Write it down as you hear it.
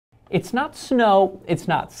It's not snow, it's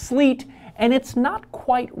not sleet, and it's not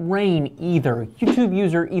quite rain either. YouTube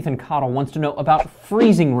user Ethan Cottle wants to know about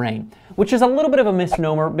freezing rain, which is a little bit of a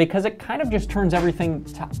misnomer because it kind of just turns everything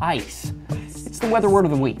to ice. It's the weather word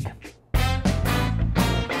of the week.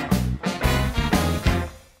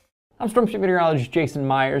 I'm Storm Chief Meteorologist Jason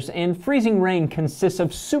Meyers, and freezing rain consists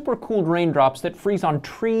of supercooled raindrops that freeze on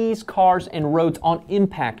trees, cars, and roads on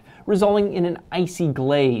impact, resulting in an icy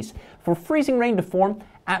glaze. For freezing rain to form,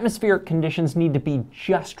 atmospheric conditions need to be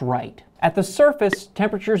just right. At the surface,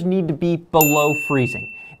 temperatures need to be below freezing.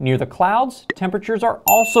 Near the clouds, temperatures are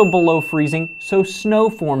also below freezing, so snow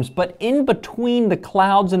forms. But in between the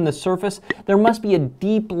clouds and the surface, there must be a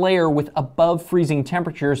deep layer with above freezing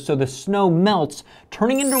temperatures so the snow melts,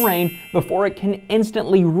 turning into rain before it can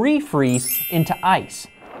instantly refreeze into ice.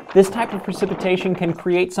 This type of precipitation can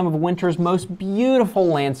create some of winter's most beautiful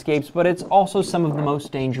landscapes, but it's also some of the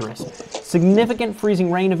most dangerous. Significant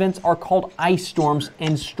freezing rain events are called ice storms,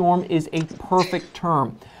 and storm is a perfect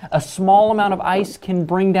term. A small amount of ice can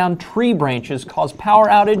bring down tree branches, cause power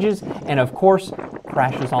outages, and of course,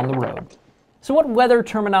 crashes on the road. So what weather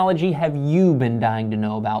terminology have you been dying to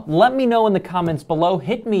know about? Let me know in the comments below,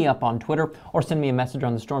 hit me up on Twitter, or send me a message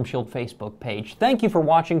on the Storm Shield Facebook page. Thank you for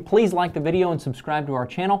watching. Please like the video and subscribe to our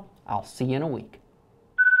channel. I'll see you in a week.